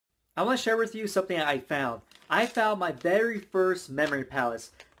I want to share with you something I found. I found my very first memory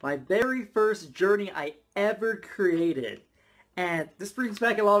palace, my very first journey I ever created. And this brings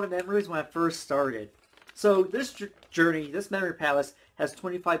back a lot of memories when I first started. So this journey, this memory palace, has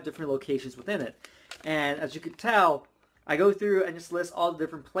 25 different locations within it. And as you can tell, I go through and just list all the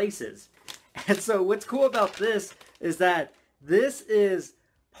different places. And so what's cool about this is that this is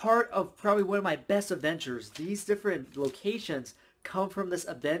part of probably one of my best adventures. These different locations come from this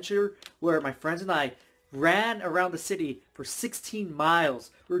adventure where my friends and I ran around the city for 16 miles.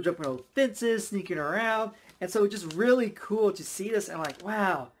 We were jumping over fences, sneaking around, and so it's just really cool to see this. And I'm like,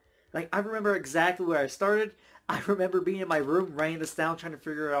 wow, like I remember exactly where I started. I remember being in my room writing this down, trying to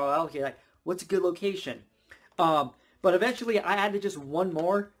figure it all out. Okay, like what's a good location? But eventually I added just one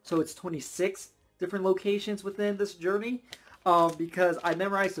more, so it's 26 different locations within this journey. Because I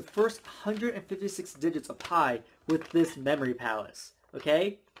memorized the first 156 digits of pi with this memory palace.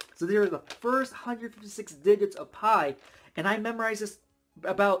 Okay? So these are the first 156 digits of pi, and I memorized this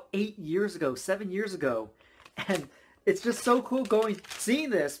about 8 years ago, 7 years ago. And it's just so cool seeing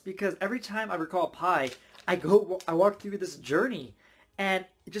this, because every time I recall pi, I walk through this journey. And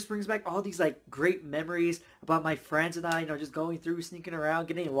it just brings back all these like great memories about my friends and I, just going through, sneaking around,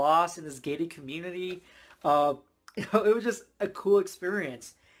 getting lost in this gated community. It was just a cool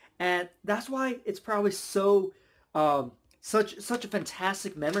experience, and that's why it's probably so such a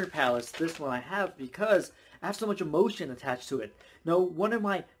fantastic memory palace. This one I have, because I have so much emotion attached to it. One of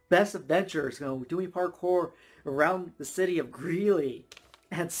my best adventures, doing parkour around the city of Greeley,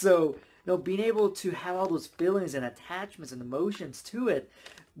 and so being able to have all those feelings and attachments and emotions to it.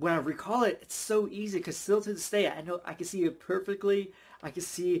 When I recall it, it's so easy, because still to this day, I know I can see it perfectly. I can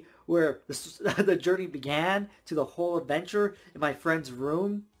see where the journey began to the whole adventure in my friend's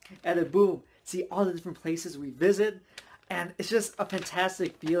room. And then boom, see all the different places we visit. And it's just a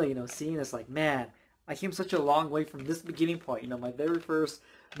fantastic feeling, seeing this like, man, I came such a long way from this beginning point. My very first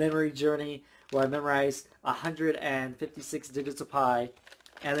memory journey where I memorized 156 digits of pi.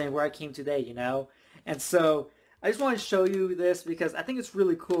 And then where I came today, And so I just want to show you this because I think it's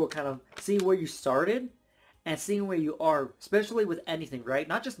really cool kind of seeing where you started and seeing where you are, especially with anything, right?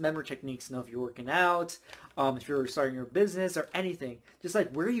 Not just memory techniques, if you're working out, if you're starting your business or anything. Just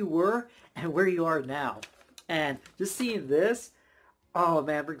like where you were and where you are now. And just seeing this, oh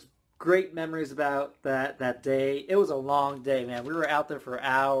man, brings great memories about that day. It was a long day, man. We were out there for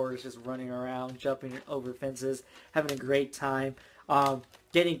hours just running around, jumping over fences, having a great time.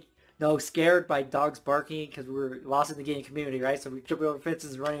 Getting scared by dogs barking because we were lost in the gated community, right? So we jumping over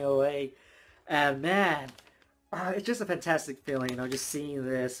fences, running away. And man, it's just a fantastic feeling, just seeing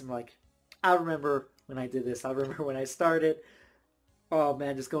this. I'm like, I remember when I did this. I remember when I started. Oh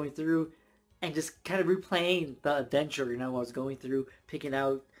man, just going through and just kind of replaying the adventure, I was going through, picking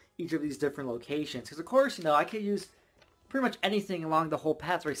out each of these different locations. Because of course, I could use pretty much anything along the whole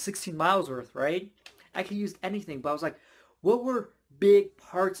path, right? 16 miles worth, right? I could use anything, but I was like, what were big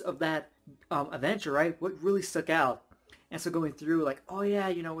parts of that adventure, right? What really stuck out? And so going through, like, oh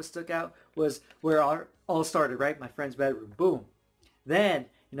yeah, what stuck out was where our all started, right? My friend's bedroom, boom. Then,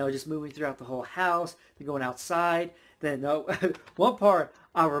 just moving throughout the whole house, then going outside. Then, one part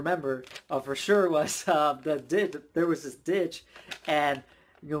I remember for sure was the ditch. There was this ditch, and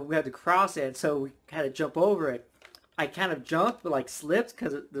we had to cross it, and so we had to jump over it. I kind of jumped, but like slipped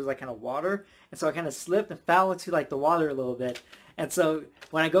because there's like kind of water, and so I kind of slipped and fell into like the water a little bit. And so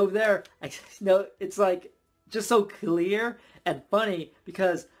when I go there, it's like just so clear and funny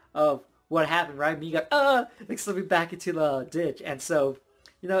because of what happened, right? Me got like slipping back into the ditch, and so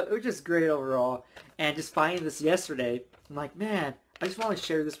it was just great overall. And just finding this yesterday, I'm like, man, I just want to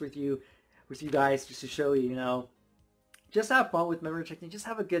share this with you guys, just to show you, just have fun with memory techniques. Just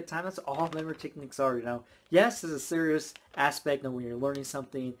have a good time. That's all memory techniques are, Yes, there's a serious aspect when you're learning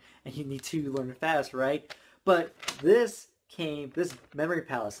something and you need to learn it fast, right? But this memory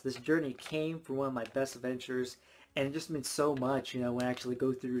palace, this journey came from one of my best adventures, and it just means so much, when I actually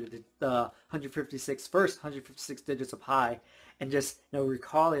go through the 156 digits of pi, and just,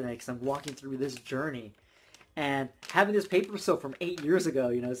 recalling it, because I'm walking through this journey. And having this paper still from 8 years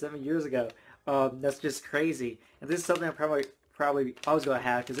ago, 7 years ago, that's just crazy. And this is something I'm probably always going to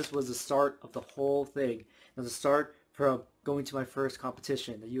have, because this was the start of the whole thing. It was the start from going to my first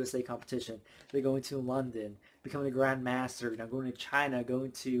competition, the USA competition, then going to London, becoming a grandmaster, going to China,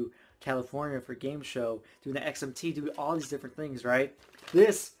 going to California for a game show, doing the XMT, doing all these different things, right?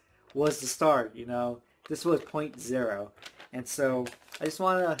 This was the start, This was point zero. And so I just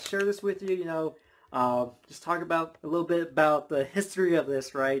want to share this with you, just talk about a little bit about the history of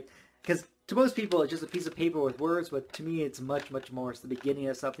this, right? Because To most people, it's just a piece of paper with words, but to me, it's much, much more. It's the beginning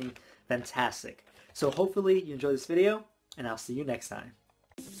of something fantastic. So hopefully you enjoy this video, and I'll see you next time.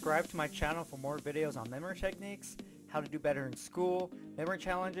 Subscribe to my channel for more videos on memory techniques, how to do better in school, memory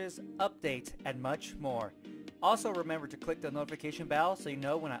challenges, updates, and much more. Also remember to click the notification bell so you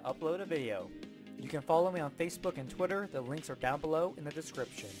know when I upload a video. You can follow me on Facebook and Twitter. The links are down below in the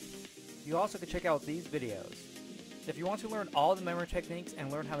description. You also can check out these videos. If you want to learn all the memory techniques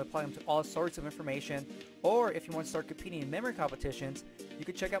and learn how to apply them to all sorts of information, or if you want to start competing in memory competitions, you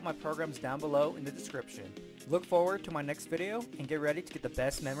can check out my programs down below in the description. Look forward to my next video and get ready to get the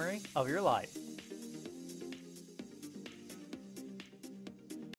best memory of your life.